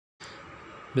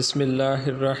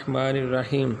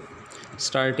Bismillahirrahmanirrahim.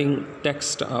 Starting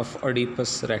text of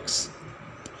Oedipus Rex.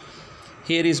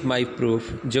 Here is my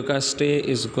proof. Jocaste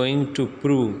is going to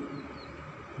prove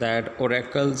that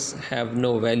oracles have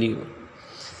no value.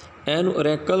 An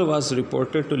oracle was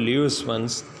reported to Lewis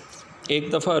once. एक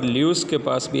दफ़ा Luce के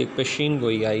पास भी एक पेशीन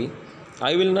गोई आई.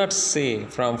 I will not say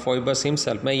from Phoebus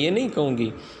himself. मैं ये नहीं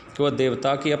कहूँगी कि वह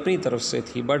देवता की अपनी तरफ से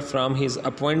थी, but from his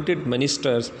appointed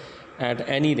ministers at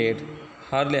any rate.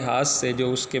 हर लिहाज से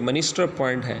जो उसके मिनिस्टर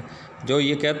पॉइंट हैं, जो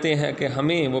ये कहते हैं कि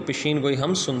हमें वो पेशीन गोई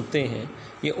हम सुनते हैं,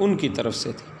 ये उनकी तरफ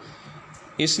से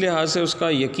थी. इस लिहाज से उसका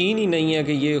यकीन ही नहीं है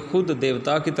कि ये ख़ुद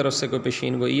देवता की तरफ से कोई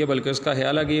पेशीन गोई है, बल्कि उसका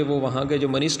ख्याल है कि ये वो वहाँ के जो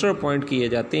मिनिस्टर पॉइंट किए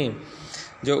जाते हैं,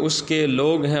 जो उसके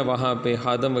लोग हैं वहाँ पे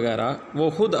खादम वगैरह, वो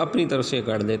ख़ुद अपनी तरफ से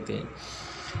कर देते हैं.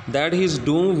 That his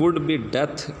Doom would be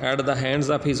death at the hands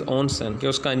of his own son, कि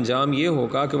उसका अंजाम ये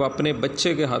होगा कि वह अपने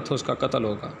बच्चे के हाथों उसका कत्ल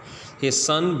होगा. His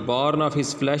son born of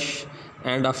his flash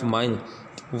end of mine,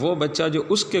 वो बच्चा जो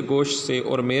उसके गोश्त से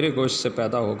और मेरे गोश्त से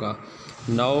पैदा होगा.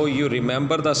 Now you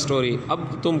remember the story,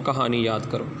 अब तुम कहानी याद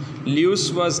करो.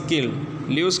 ल्यूस वॉज किल्ड,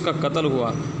 ल्यूस का कत्ल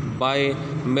हुआ बाय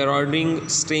मेराडिंग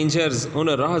स्ट्रेंजर्स, उन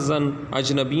राहज़न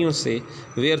अजनबियों से.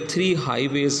 वेयर 3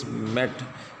 हाईवेज मेट,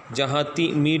 जहाँ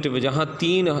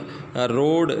तीन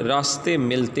रोड रास्ते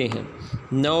मिलते हैं.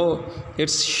 Now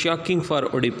it's shocking for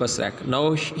Oedipus rack.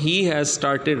 Now he has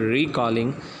started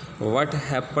recalling what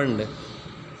happened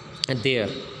there,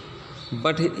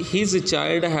 but his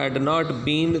child had not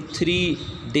been 3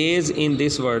 days in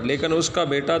this world, लेकिन उसका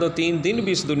बेटा तो 3 दिन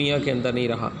भी इस दुनिया के अंदर नहीं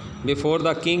रहा. Before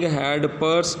the king had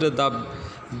pursued the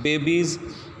babies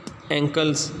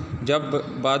ankles, जब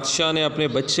बादशाह ने अपने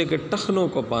बच्चे के टखनों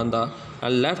को बांधा.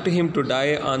 And left him to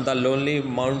die on the lonely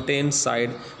mountain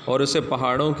side, और उसे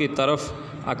पहाड़ों की तरफ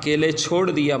अकेले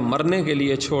छोड़ दिया, मरने के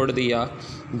लिए छोड़ दिया.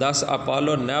 दस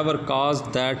Apollo never cause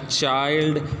that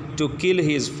child to kill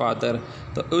his father,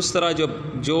 तो उस तरह जो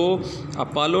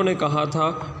अपोलो ने कहा था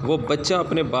वो बच्चा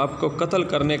अपने बाप को कत्ल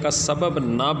करने का सबब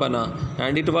ना बना.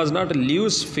 And it was not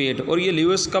Luce fate, और ये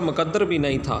ल्यूस का मुकद्दर भी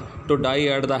नहीं था to die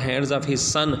at the hands of his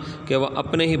son, कि वह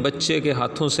अपने ही बच्चे के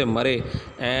हाथों से मरे.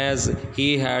 एज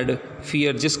ही हैड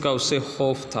फियर, जिसका उससे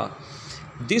खौफ था.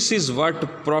 This is what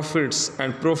profits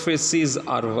and prophecies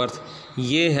are worth,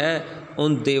 ये है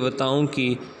उन देवताओं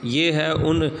की, ये है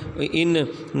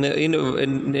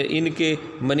इनके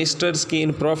मिनिस्टर्स की,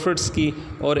 इन प्रॉफिट्स की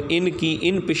और इनकी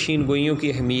इन पेशीन गोइयों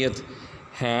की अहमियत.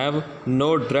 Have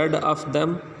no dread of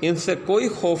them, इनसे कोई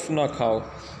खौफ ना खाओ.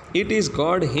 It is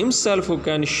God himself who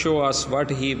can show us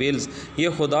what he wills, ये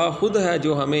खुदा खुद है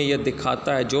जो हमें यह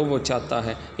दिखाता है जो वो चाहता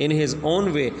है. इन हिज ओन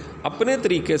वे, अपने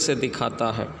तरीके से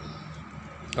दिखाता है.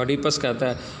 ओडिपस कहता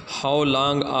है how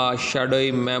long uh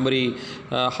shadowy memory,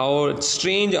 how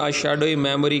strange uh shadowy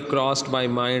memory crossed my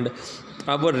mind.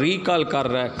 अब वो रिकॉल कर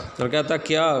रहा है और कहता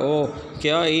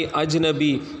क्या ये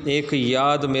अजनबी एक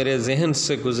याद मेरे जहन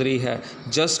से गुज़री है.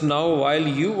 Just now while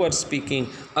you were speaking,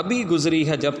 अभी गुज़री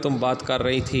है जब तुम बात कर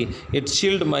रही थी. इट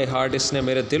चिल्ड माई हार्ट, इसने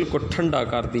मेरे दिल को ठंडा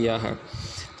कर दिया है.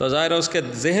 तो ज़ाहिर है उसके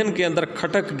जहन के अंदर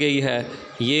खटक गई है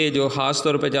ये, जो ख़ास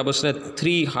तौर पे जब उसने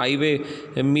 3 हाईवे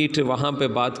मीट वहाँ पे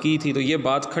बात की थी, तो ये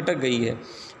बात खटक गई है.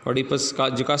 ओडिपस का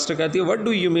जोकास्टर कहती है व्हाट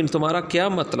डू यू मीन, तुम्हारा क्या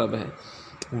मतलब है.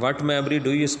 What memory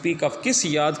do you speak of, किस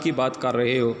याद की बात कर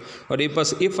रहे हो.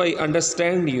 Oedipus if I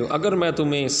understand you, अगर मैं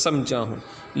तुम्हें समझा हूँ.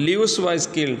 ल्यूस वाज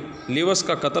किल्ड, ल्यूस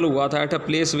का कत्ल हुआ था at a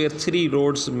place where 3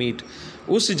 roads meet,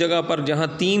 उस जगह पर जहाँ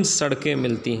 3 सड़कें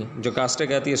मिलती हैं. जोकास्टर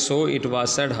कहती है सो इट वाज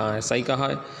सेड, हाँ ऐसा ही कहा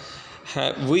है.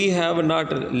 We have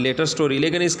not later story,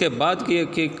 लेकिन इसके बाद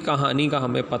की कहानी का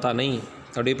हमें पता नहीं.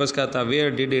 ओडिपस कहता है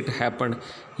वेयर डिड इट हैपन,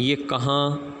 ये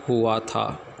कहाँ हुआ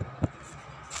था.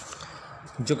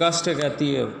 जोकास्टर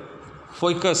कहती है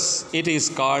focus it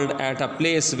is called at a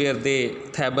place where they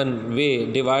Theban way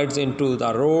divides into the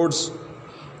roads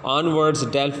onwards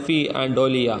Delphi and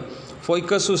Doliya.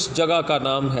 Focus उस जगह का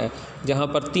नाम है जहाँ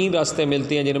पर 3 रास्ते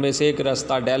मिलते हैं, जिनमें से एक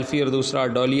रास्ता डेल्फी और दूसरा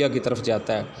डोलिया की तरफ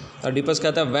जाता है. ओडिपस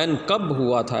कहता है वैन, कब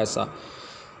हुआ था ऐसा.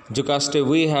 जोकास्टर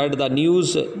we had the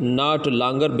news not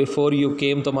longer before you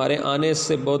came, तुम्हारे आने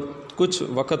से बहुत कुछ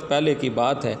वक्त पहले की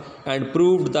बात है. And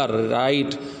proved the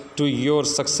right to your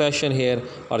succession hair,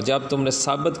 और जब तुमने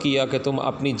साबित किया कि तुम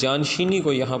अपनी जानशीनी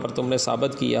को यहाँ पर तुमने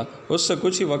साबित किया, उससे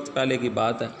कुछ ही वक्त पहले की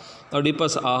बात है.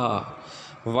 Oedipus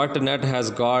what net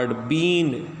has God been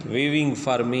weaving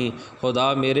for me,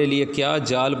 खुदा मेरे लिए क्या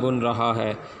जाल बुन रहा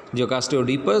है. जोकास्टर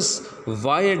Oedipus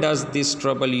why does this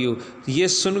trouble you, ये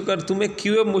सुनकर तुम्हें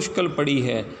क्यों मुश्किल पड़ी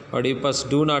है. Oedipus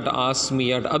do not ask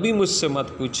me yet, अभी मुझसे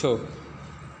मत पूछो.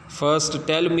 First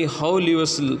tell me how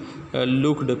Luce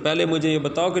looked, पहले मुझे ये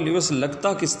बताओ कि ल्यूस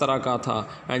लगता किस तरह का था।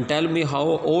 And tell me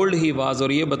how old he was,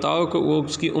 और ये बताओ कि वो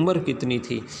उसकी उम्र कितनी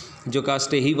थी।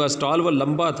 जोकास्टे ही वाज टॉल, वो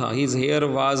लंबा था। His hair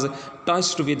was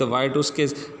touched with white,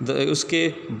 उसके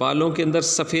बालों के अंदर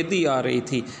सफ़ेदी आ रही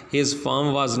थी। His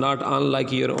form was not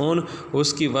unlike your own,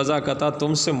 उसकी वज़ा कता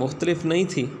तुमसे मुख्तलिफ नहीं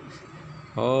थी।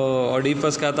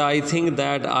 ओडिपस कहता I think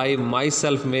that I my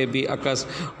self में बी अकस,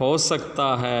 हो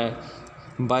सकता है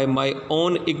bye my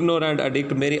own ignorant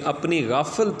addict, मेरी अपनी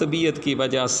गाफिल तबीयत की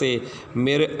वजह से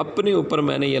मेरे अपने ऊपर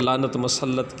मैंने ये लानत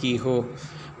मुसल्लत की हो,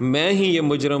 मैं ही ये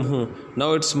मुजरम हूँ।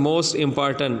 Now it's most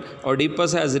important,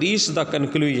 Oedipus has reach the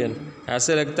conclusion,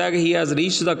 ऐसे लगता है कि he has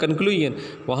reach the conclusion,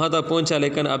 वहाँ तक पहुँचा,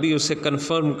 लेकिन अभी उसे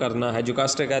कन्फर्म करना है।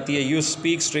 जोकास्टे कहती है यू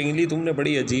स्पीक स्ट्रेंजली, तुमने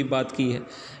बड़ी अजीब बात की है।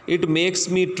 It makes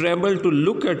me treble to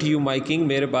look at you my king,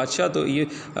 मेरे बादशाह, तो ये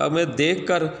मैं देख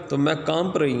कर तो मैं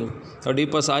कांप रही हूँ।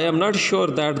 Oedipus I am not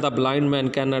sure that the blind man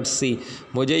can not सी,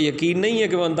 मुझे यकीन नहीं है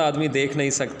कि वो अंधा आदमी देख नहीं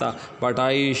सकता। But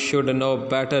I should know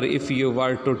better if you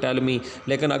were to tell me,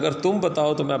 लेकिन अगर तुम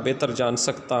बताओ तो मैं बेहतर जान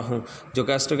सकता हूँ।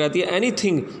 जोकास्टे कहती है एनी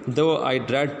थिंग दो आई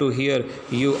dread to here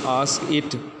you ask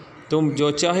it, तुम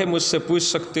जो चाहे मुझसे पूछ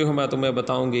सकते हो, मैं तुम्हें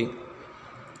बताऊँगी।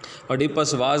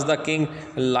 Oedipus was the king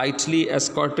lightly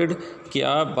escorted,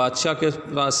 क्या बादशाह के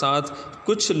साथ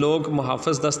कुछ लोग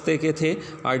मुहाफ़िज़ दस्ते के थे।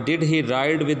 और did he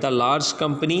ride with the large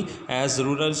company as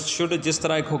rural should, जिस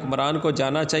तरह एक हुक्मरान को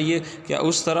जाना चाहिए, क्या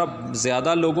उस तरह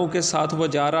ज़्यादा लोगों के साथ वो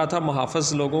जा रहा था,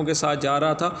 मुहाफ़िज़ लोगों के साथ जा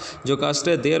रहा था।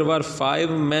 जोकास्टे there were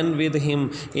 5 men with him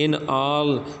in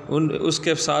all,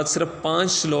 उसके साथ सिर्फ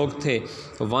 5 लोग थे।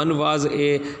 1 was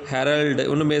ए हेरल्ड,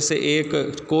 उनमें से एक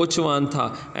कोचवान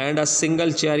था। एंड अ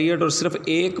सिंगल चैरियट, और सिर्फ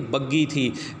एक बग्गी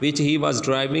थी, विच ही वॉज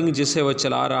ड्राइविंग, जिसे वो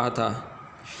चला रहा था।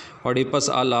 Oedipus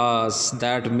alas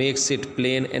that makes it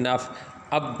plane enough,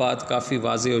 अब बात काफ़ी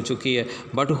वाज़ेह हो चुकी है।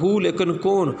 बट हु, लेकिन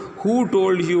कौन, who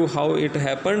told you how it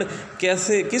happened,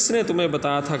 कैसे, किसने तुम्हें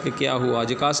बताया था कि क्या हुआ।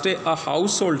 जोकास्टे अ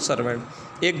हाउस होल्ड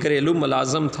सर्वेंट, एक घरेलू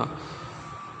मुलाजम था।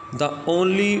 The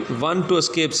only one two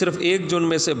escape, सिर्फ एक जो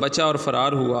उनमें से बचा और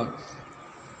फरार हुआ।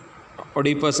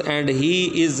 Oedipus and he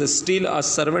is still a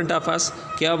servant of us,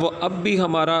 क्या वो अब भी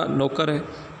हमारा नौकर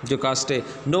है। जोकास्टे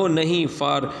नो नहीं,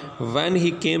 for when he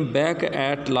came back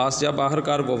at last, जब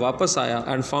आखिरकार वो वापस आया।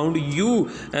 And found you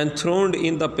and throned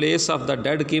in the place of the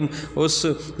dead king, उस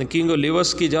किंग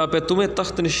ओलिवस की जगह पे तुम्हें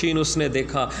तख्त नशीन उसने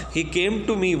देखा। ही केम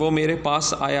टू मी, वो मेरे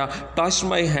पास आया। Touch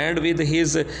my hand with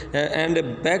his and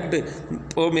bagged,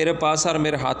 वो मेरे पास और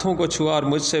मेरे हाथों को छुआ और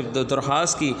मुझसे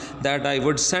दरख्वास्त की that I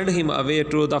would send him away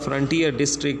to the frontier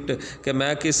district, कि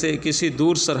मैं किसी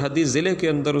दूर सरहदी ज़िले के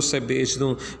अंदर उससे भेज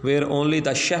दूँ। वेयर ओनली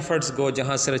द शेफर्ड्स गो,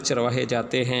 जहाँ से चरवाहे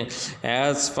जाते हैं।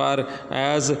 As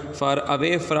far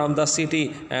away from the city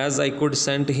as I could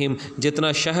send him,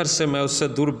 जितना शहर से मैं उससे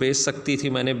दूर भेज सकती थी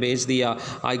मैंने भेज दिया।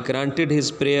 आई ग्रांटेड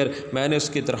हिज प्रेयर, मैंने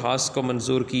उसकी दरख्वास्त को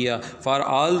मंजूर किया। फॉर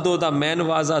ऑल दो the man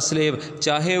was a slave,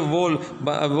 चाहे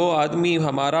वो आदमी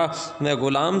हमारा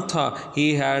गुलाम था।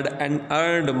 He had and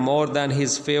earned more than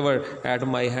his favour at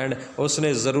my hand,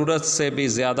 उसने ज़रूरत से भी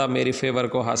ज़्यादा मेरी फेवर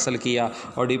को हासिल किया।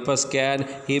 Oedipus can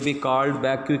he be called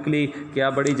back quickly, क्या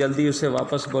बड़ी जल्दी उसे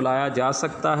वापस बुलाया जा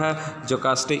सकता है।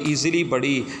 जोकास्टे ईजिली,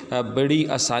 बड़ी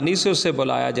आसानी से उसे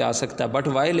बुलाया जा सकता है। बट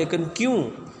वाई, लेकिन क्यों।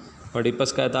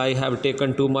 ओडिपस कहता I have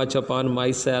taken too much upon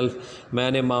my self,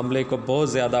 मैंने मामले को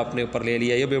बहुत ज़्यादा अपने ऊपर ले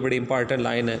लिया। ये भी बड़ी इंपॉर्टेंट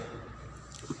लाइन है।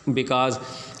 Because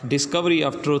discovery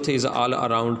of truth is all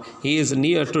around, he is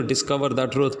near to discover the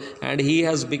truth and he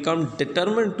has become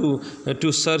determined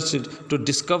to search to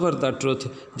discover the truth.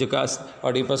 जोकास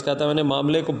Oedipus कहता है मैंने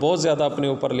मामले को बहुत ज़्यादा अपने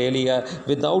ऊपर ले लिया है,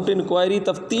 विदाउट इंक्वायरी,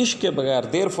 तफ्तीश के बगैर।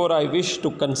 therefore I wish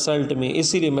to consult me,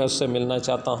 इसीलिए मैं उससे मिलना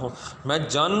चाहता हूँ, मैं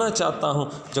जानना चाहता हूँ।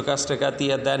 जोकास्टे कहती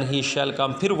है then he shall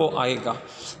come, फिर वो आएगा।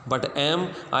 but am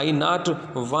I not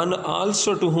one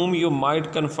also to whom you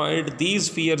might confide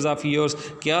these fears of yours,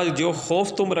 क्या जो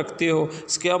खौफ तुम रखते हो,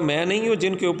 क्या मैं नहीं हूँ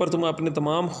जिनके ऊपर तुम अपने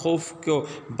तमाम खौफ को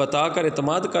बताकर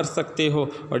एतमाद कर सकते हो।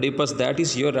 Oedipus that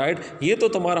is your right, ये तो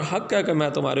तुम्हारा हक है कि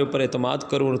मैं तुम्हारे ऊपर एतमाद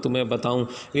करूँ और तुम्हें बताऊँ।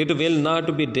 It will not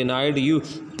be denied you,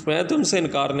 मैं तुमसे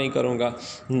इनकार नहीं करूँगा।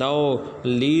 Now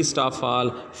least of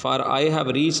all, for I have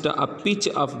reached a pitch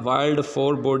of wild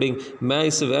फोरबोर्डिंग, मैं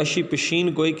इस वैशी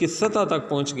पेशीन गोई की सतह तक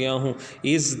पहुँच गया हूँ।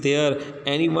 Is there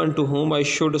any one two home I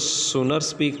should sooner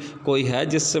speak, कोई है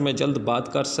जिससे मैं जल्द बात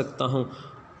कर सकता हूँ।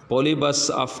 पोलिबस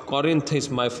of Corinth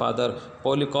is my father,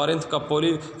 Corinth का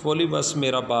पोलिबस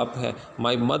मेरा बाप है।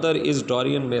 माई मदर इज़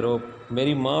डोरियन मेरोप,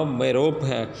 मेरी माँ मेरोप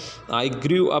है। आई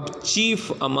grew up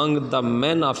chief among the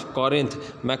man of Corinth,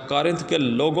 मैं कॉरिंथ के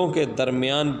लोगों के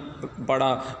दरमियान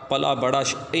पला बड़ा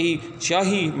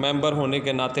शाही मेंबर होने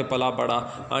के नाते पला बड़ा।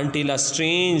 Until a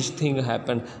strange thing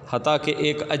happen, हता कि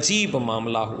एक अजीब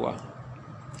मामला हुआ।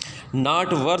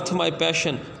 नॉट वर्थ माई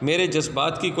पैशन, मेरे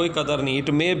जज्बात की कोई कदर नहीं। It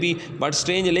may be but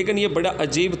strange, लेकिन ये बड़ा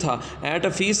अजीब था। एट अ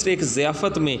फीस्ट, एक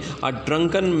ज़ियाफ़त में, अ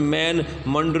drunken man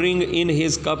मंडरिंग in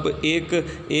his cup,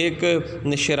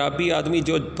 एक शराबी आदमी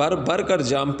जो भर कर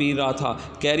जाम पी रहा था,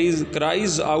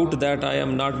 cries out that I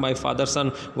am not my father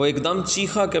सन, वो एकदम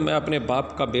चीखा कि मैं अपने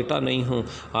बाप का बेटा नहीं हूँ।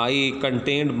 आई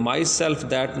contained my self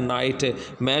that night,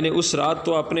 मैंने उस रात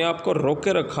तो अपने आप को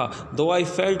रोके रखा। दो आई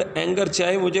फेल्ट एंगर,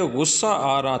 चाहे मुझे गुस्सा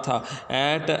आ रहा था,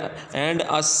 एंड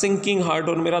अ सिंकिंग हार्ट,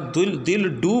 और मेरा दिल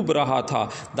डूब रहा था।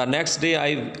 The next day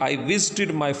I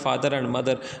visited my father and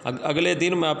mother, अगले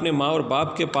दिन मैं अपने माँ और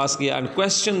बाप के पास गया। एंड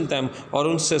क्वेश्चन दैम, और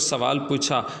उनसे सवाल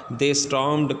पूछा। दे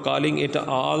stormed calling it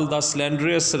all the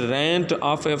स्लैंडरस rent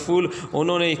of ए फूल,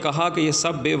 उन्होंने कहा कि ये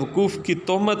सब बेवकूफ़ की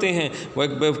तोहमतें हैं, वो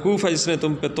एक बेवकूफ़ है जिसने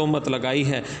तुम पे तोहमत लगाई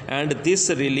है। एंड दिस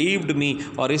रिलीव्ड मी,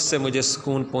 और इससे मुझे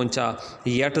सुकून पहुँचा।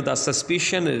 Yet the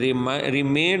suspicion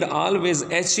remained always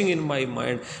etching in my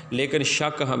mind, लेकिन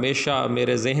शक हमेशा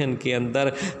मेरे जहन के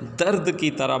अंदर दर्द की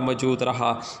तरह मौजूद रहा।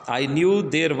 I knew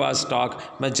there was talk,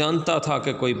 मैं जानता था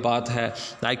कि कोई बात है।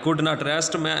 आई कुड नॉट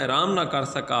रेस्ट, मैं आराम ना कर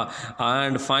सका।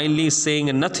 And finally saying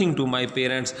nothing to my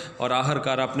parents, और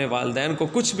आखिरकार अपने वालदैन को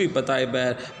कुछ भी बताए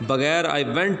बगैर I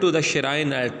went to the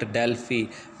shrine eight Delphi,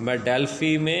 मैं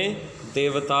डेल्फी में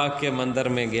देवता के मंदिर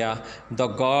में गया। The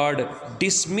God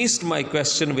dismissed my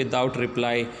question without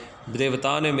reply,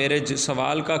 देवता ने मेरे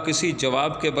सवाल का किसी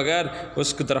जवाब के बगैर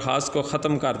उस दरख्वास्त को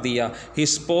ख़त्म कर दिया। He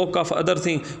spoke of other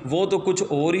thing, वो तो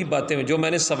कुछ और ही बातें, जो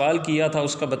मैंने सवाल किया था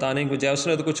उसका बताने की बजाय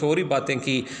उसने तो कुछ और ही बातें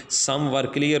की। सम वर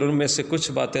क्लियर, उनमें से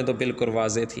कुछ बातें तो बिल्कुल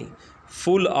वाज़ेह थी।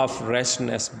 फुल ऑफ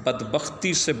रेस्टनेस,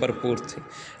 बदबख्ती से भरपूर थी।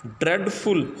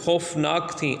 ड्रेडफुल,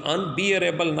 खौफनाक थी।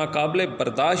 अनबियरेबल, नाकाबिले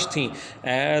बर्दाश्त थी।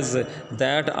 As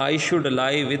that I should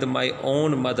lie with my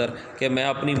own mother, कि मैं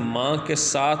अपनी माँ के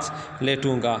साथ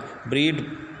लेटूँगा। Breed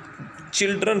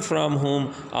children from home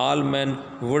all man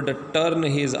would turn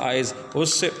his eyes,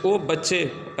 उससे वो बच्चे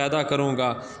पैदा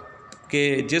करूँगा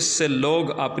कि जिससे लोग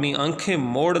अपनी आंखें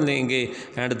मोड़ लेंगे।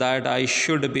 And that I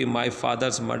should be my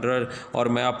father's murderer, और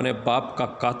मैं अपने बाप का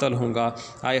कातल हूँगा।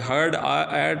 I heard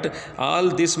at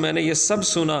all this, मैंने ये सब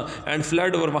सुना। एंड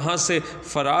फ्लड, और वहाँ से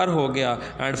फ़रार हो गया।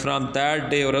 एंड फ्राम दैट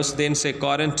डे, और उस दिन से,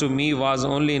 Corinth to me was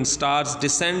only in stars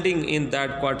descending in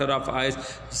that quarter of eyes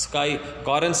sky,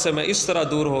 Corinth से मैं इस तरह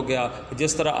दूर हो गया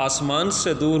जिस तरह आसमान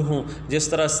से दूर हूँ,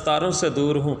 जिस तरह सितारों से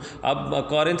दूर हूँ। अब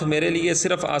कॉरिंथ मेरे लिए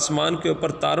सिर्फ आसमान के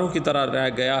ऊपर तारों की तरह रह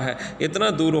गया है, इतना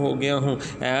दूर हो गया हूँ।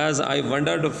 As I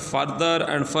wandered further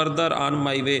and further on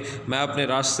my वे, मैं अपने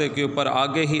रास्ते के ऊपर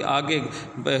आगे ही आगे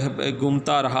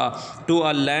घूमता रहा। To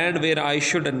a land where I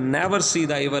should never see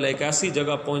the evil, एक ऐसी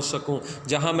जगह पहुँच सकूँ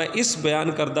जहाँ मैं इस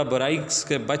बयान करदा बुराई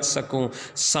से बच सकूँ।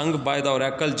 संग बाय द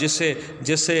ओरेकल,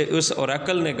 जिसे उस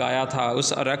ओरेकल ने गाया था,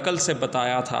 उस ओरेकल से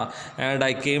बताया था। And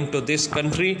I came to this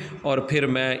country, और फिर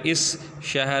मैं इस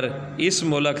शहर, इस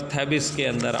मुल्क थेबिस के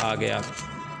अंदर आ गया।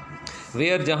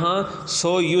 वेयर, जहाँ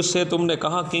सो यू से, तुमने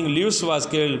कहा king Luce was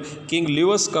killed, king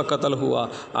Luce का कत्ल हुआ।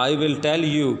 I will tell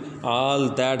you all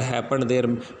that happen there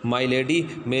my lady,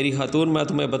 मेरी हतून, मैं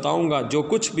तुम्हें बताऊँगा जो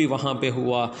कुछ भी वहाँ पे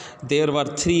हुआ। देयर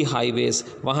वर 3 हाईवेज,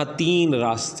 वहाँ 3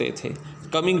 रास्ते थे।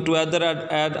 Coming together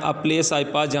at a place I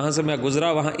पास, जहाँ से मैं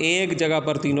गुजरा वहाँ एक जगह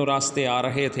पर तीनों रास्ते आ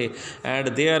रहे थे। And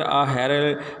there a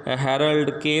Herald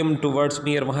came towards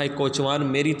me, और वहाँ एक कोचवान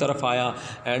मेरी तरफ आया।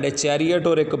 एंड ए चैरियट,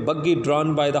 और एक बग्गी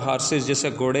ड्रॉन बाय द हार्सेस,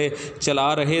 जैसे घोड़े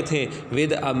चला रहे थे।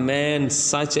 With a man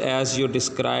such as you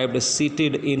described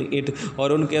seated in it,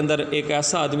 और उनके अंदर एक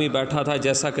ऐसा आदमी बैठा था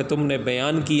जैसा कि तुमने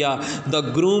बयान किया। The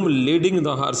groom leading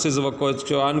the horses, वो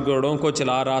कोचवान घोड़ों को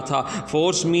चला रहा था।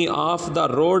 Force me of the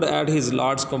road at his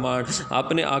Lord's command,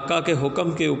 अपने आका के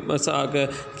हुक्म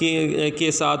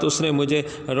के साथ उसने मुझे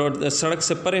सड़क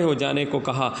से परे हो जाने को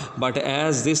कहा। But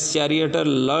as this charioteer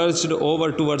लर्ज्ड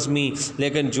over towards me,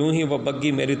 लेकिन जूं ही वह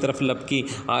बग्गी मेरी तरफ लपकी,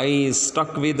 I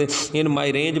stuck with in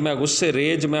my range,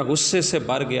 मैं गुस्से से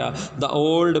भर गया। द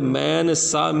ओल्ड मैन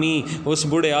सा मी, उस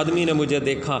बूढ़े आदमी ने मुझे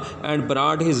देखा। एंड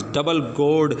ब्रॉड हिज डबल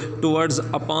गोड टूवर्ड्स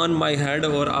अपॉन माई हेड,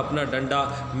 और अपना डंडा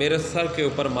मेरे सर के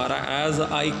ऊपर मारा। As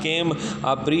I came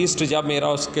a breast, जब मेरा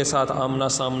उसके साथ आमना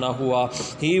सामना हुआ।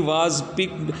 He was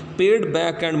paid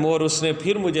back and more, उसने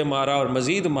फिर मुझे मारा और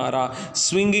मज़ीद मारा।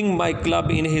 Swinging my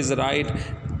club in his right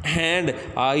and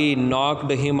I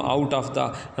knocked him out of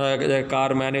the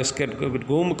car, मैंने उसके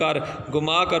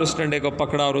घुमा कर उस डंडे को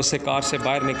पकड़ा और उसे कार से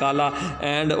बाहर निकाला,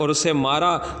 एंड और उसे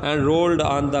मारा, and rolled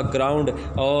on the ground,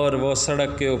 और वो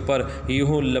सड़क के ऊपर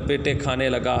यूं लपेटे खाने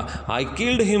लगा। आई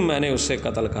किल्ड हिम, मैंने उसे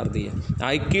कत्ल कर दिया।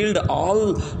 I killed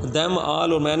all them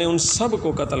all, और मैंने उन सब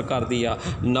को कत्ल कर दिया।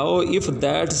 Now if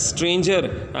that stranger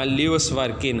and Lewis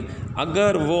वर किन,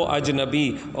 अगर वो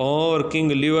अजनबी और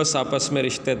किंग ल्यूइस आपस में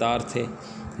रिश्तेदार थे,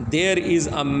 there is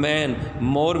a man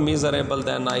more miserable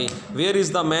then I, where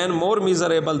is the man more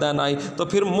miserable then आई, तो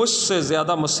फिर मुझसे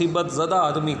ज़्यादा मुसीबत ज़्यादा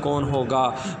आदमी कौन होगा।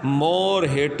 मोर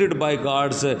हेटेड बाय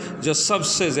गॉड्स, जो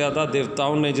सबसे ज़्यादा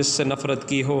देवताओं ने जिससे नफ़रत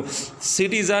की हो।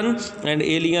 Citizen and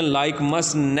alien like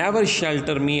must never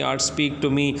shelter मी और स्पीक टू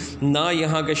मी, ना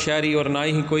यहाँ के शहरी और ना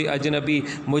ही कोई अजनबी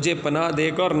मुझे पनाह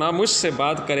देगा और ना मुझसे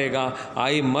बात करेगा।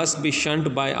 I must be shunt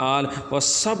bye all, वह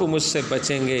सब मुझसे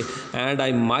बचेंगे। And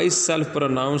I my self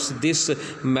pronounce this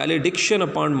मैलेडिक्शन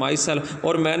upon my self,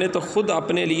 और मैंने तो खुद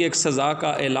अपने लिए एक सज़ा का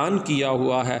ऐलान किया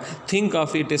हुआ है। थिंक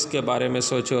ऑफ इट, इसके बारे में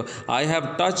सोचो। I have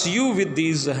touch you with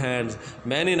these hands,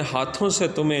 मैंने इन हाथों से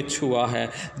तुम्हें छुआ है।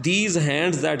 These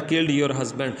hands that killed your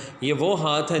husband, ये वो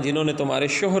हाथ हैं जिन्होंने तुम्हारे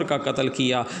शोहर का कत्ल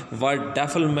किया। वट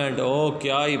डेफिलमेंट, ओ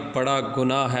क्या ही बड़ा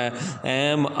गुनाह है।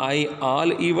 एम आई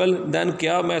ऑल ईवल, देन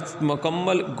क्या मैं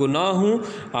मुकम्मल गुनाह हूँ।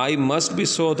 आई मस्ट बी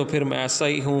सो, तो फिर मैं ऐसा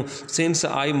ही हूँ। Since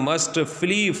I must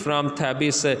flee from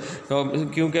थैबिस,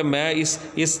 क्योंकि मैं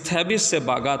इस थैबिस से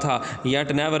भागा था।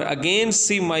 Yet never again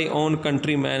C my own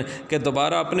country man, कि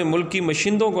दोबारा अपने मुल्क की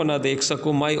मशिंदों को ना देख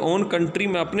सकूँ। माई ओन कंट्री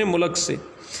में अपने मुल्क से,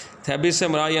 थैबिस से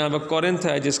मरा यहाँ पर कोरिंथ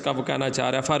है जिसका वो कहना चाह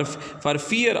रहा है। For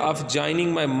fear of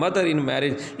joining my mother in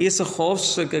marriage, इस खौफ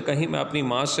से कि कहीं मैं अपनी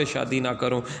माँ से शादी ना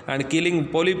करूँ। एंड किलिंग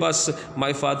पोलीबस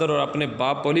माई फादर, और अपने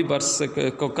बाप पोलीबस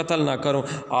को कत्ल ना करूँ।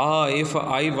 If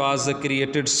I was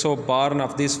created so born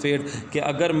of this fate, कि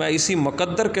अगर मैं इसी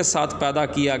मुकद्दर के साथ पैदा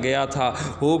किया गया था।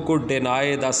 Who could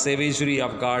deny the savagery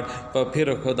of God, तो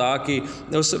फिर खुदा की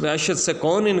उस वहशत से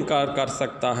कौन इनकार कर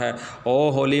सकता है। ओ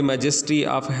Holi majesty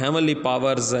of heavenly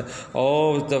powers,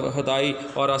 ओ खुदाई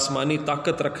और आसमानी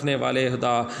ताकत रखने वाले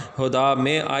खुदा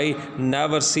में I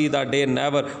never see the day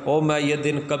never, ओ मैं ये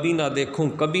दिन कभी ना देखूं,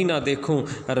 कभी ना देखूं।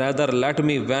 Rather let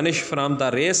me vanish from the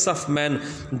race of man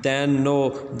then know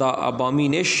the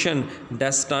abomination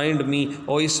destined मी,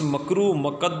 और इस मकरू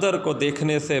मुकद्दर को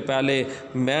देखने से पहले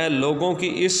मैं लोगों की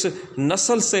इस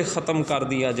नस्ल से ख़त्म कर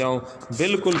दिया जाऊं,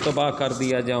 बिल्कुल तबाह कर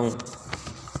दिया जाऊं।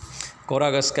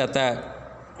 कोरागस कहता है,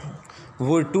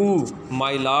 वो to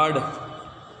my lord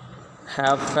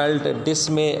have felt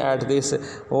डिसमे at this,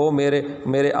 ओ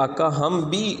मेरे आका हम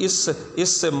भी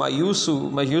इससे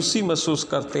मायूसी महसूस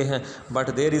करते हैं। बट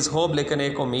देर इज़ होप, लेकिन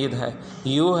एक उम्मीद है।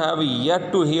 You have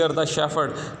yet to here the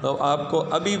shepherd, तो आपको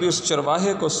अभी भी उस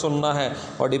चरवाहे को सुनना है।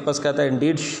 ओडिपस कहता है,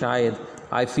 इंडीड शायद,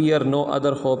 I fear no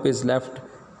other hope is left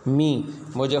me,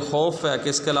 मुझे खौफ है कि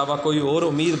इसके अलावा कोई और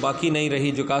उम्मीद बाकी नहीं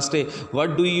रही। जुकास्टे, what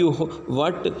do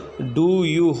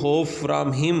you hope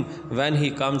from him when he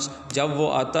comes, जब वो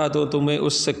आता तो तुम्हें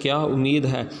उससे क्या उम्मीद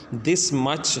है। दिस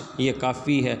मच, ये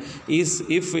काफ़ी है।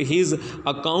 If his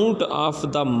account of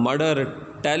the murder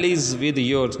tallies with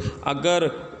yours, अगर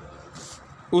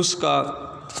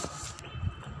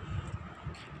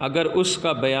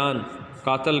उसका बयान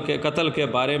कत्ल के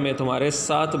बारे में तुम्हारे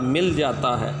साथ मिल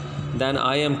जाता है, दैन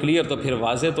आई एम क्लियर, तो फिर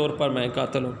वाज़े तौर पर मैं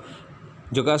कातिल हूँ।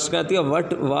 जो कहती है,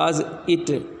 what was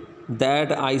it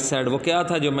that I said, वो क्या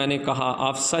था जो मैंने कहा।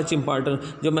 ऑफ सच इम्पॉर्टेंट,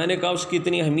 जो मैंने कहा उसकी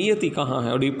इतनी अहमियत ही कहाँ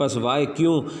है। ओडिपस, वाई,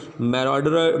 क्यों।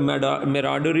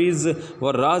 मेराडरीज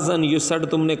व राजन, यू सेड,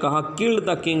 तुमने कहा, किल्ड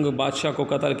द किंग, बादशाह को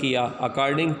कत्ल किया।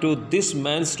 According to this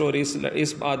man story,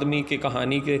 इस आदमी की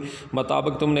कहानी के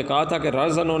मुताबिक तुमने कहा था कि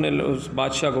राजनों ने उस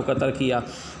बादशाह को कत्ल किया।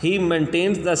 ही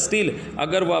मेंटेन्स द स्टिल,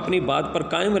 अगर वो अपनी बात पर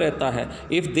कायम रहता है।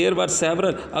 इफ़ देर वर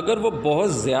सेवरल, अगर वो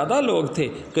बहुत ज़्यादा लोग थे।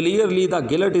 Clearly the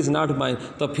guilt is not mine,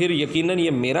 तो फिर यकीनन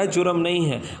ये मेरा जुर्म नहीं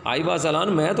है। आई वाज अलान,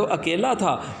 मैं तो अकेला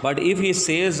था। But if he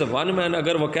says one man,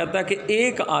 अगर वो कहता है कि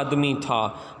एक आदमी था।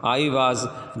 I was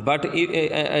but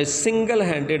single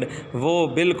handed, वो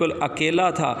बिल्कुल अकेला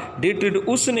था। डिड,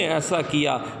 उसने ऐसा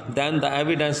किया। Then the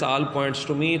evidence all points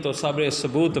to me, तो सारे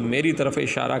सबूत मेरी तरफ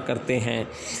इशारा करते हैं।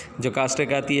 जो कास्टे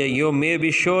कहती है, you may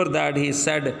be sure that he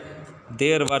said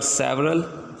there were several,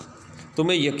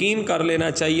 तुम्हें यकीन कर लेना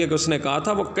चाहिए कि उसने कहा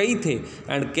था वो कई थे।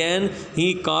 And can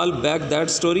he call back that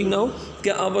story now,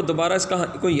 क्या अब वो दोबारा इस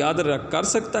कहानी को याद रख कर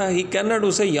सकता है? ही कैन नॉट,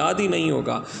 उसे याद ही नहीं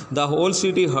होगा। The whole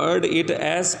city heard it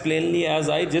as plainly as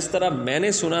I, जिस तरह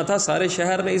मैंने सुना था सारे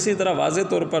शहर ने इसी तरह वाज़े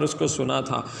तौर पर उसको सुना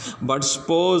था। But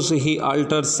suppose he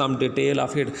alter some detail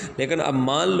of it, लेकिन अब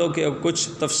मान लो कि अब कुछ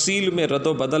तफसील में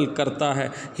रद्दो बदल करता है।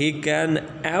 He can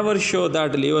ever show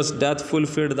that lives death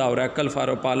fulfilled the Oracle for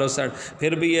Apollo said,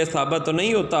 फिर भी ये साबित तो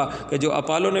नहीं होता कि जो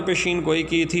अपोलो ने पेशीन गोई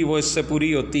की थी वो इससे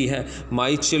पूरी होती है।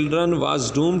 My children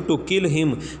was doomed to kill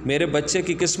him, मेरे बच्चे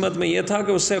की किस्मत में यह था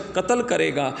कि उससे कत्ल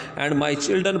करेगा। And my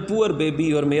children poor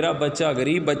baby, और मेरा बच्चा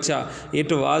गरीब बच्चा।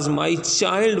 इट वाज माई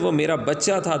चाइल्ड, वो मेरा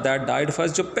बच्चा था। दैट डाइड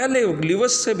फर्स्ट, जो पहले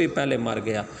लिवस से भी पहले मर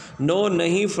गया। नो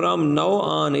नहीं, फ्रॉम नाउ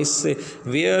ऑन, इससे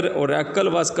वेयर ओरेकल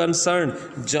वाज कंसर्न,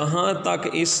 जहाँ तक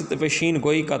इस पेशीन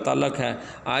गोई का ताल्लुक है।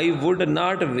 I would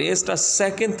not waste a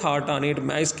second thought on it,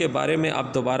 मैं इसके बारे में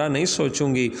अब दोबारा नहीं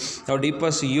सोचूंगी।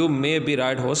 Oedipus you may be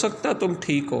right, हो सकता है तुम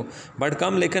ठीक हो, बट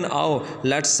कम, लेकिन आओ,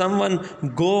 late someone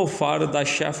go for the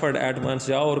shepherd eight once,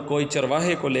 जाओ और कोई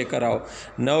चरवाहे को लेकर आओ।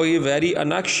 Now you very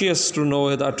अनएक्शियस to know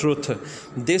the truth,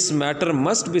 this matter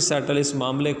must be settle, इस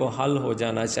मामले को हल हो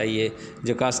जाना चाहिए।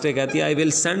 जोकास्टे कहती है I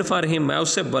will send for him, मैं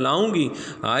उससे बुलाऊंगी।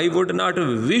 I would not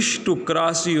wish to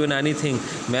cross you in anything,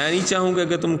 मैं नहीं चाहूँगा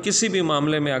कि तुम किसी भी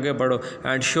मामले में आगे बढ़ो।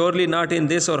 And surely not in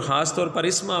this, और ख़ास तौर पर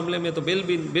इस मामले में तो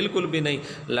बिल्कुल भी नहीं।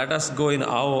 लेट अस गो इन,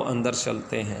 आओ अंदर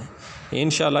चलते हैं।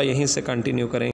 इंशाल्लाह यहीं से कंटिन्यू करेंगे।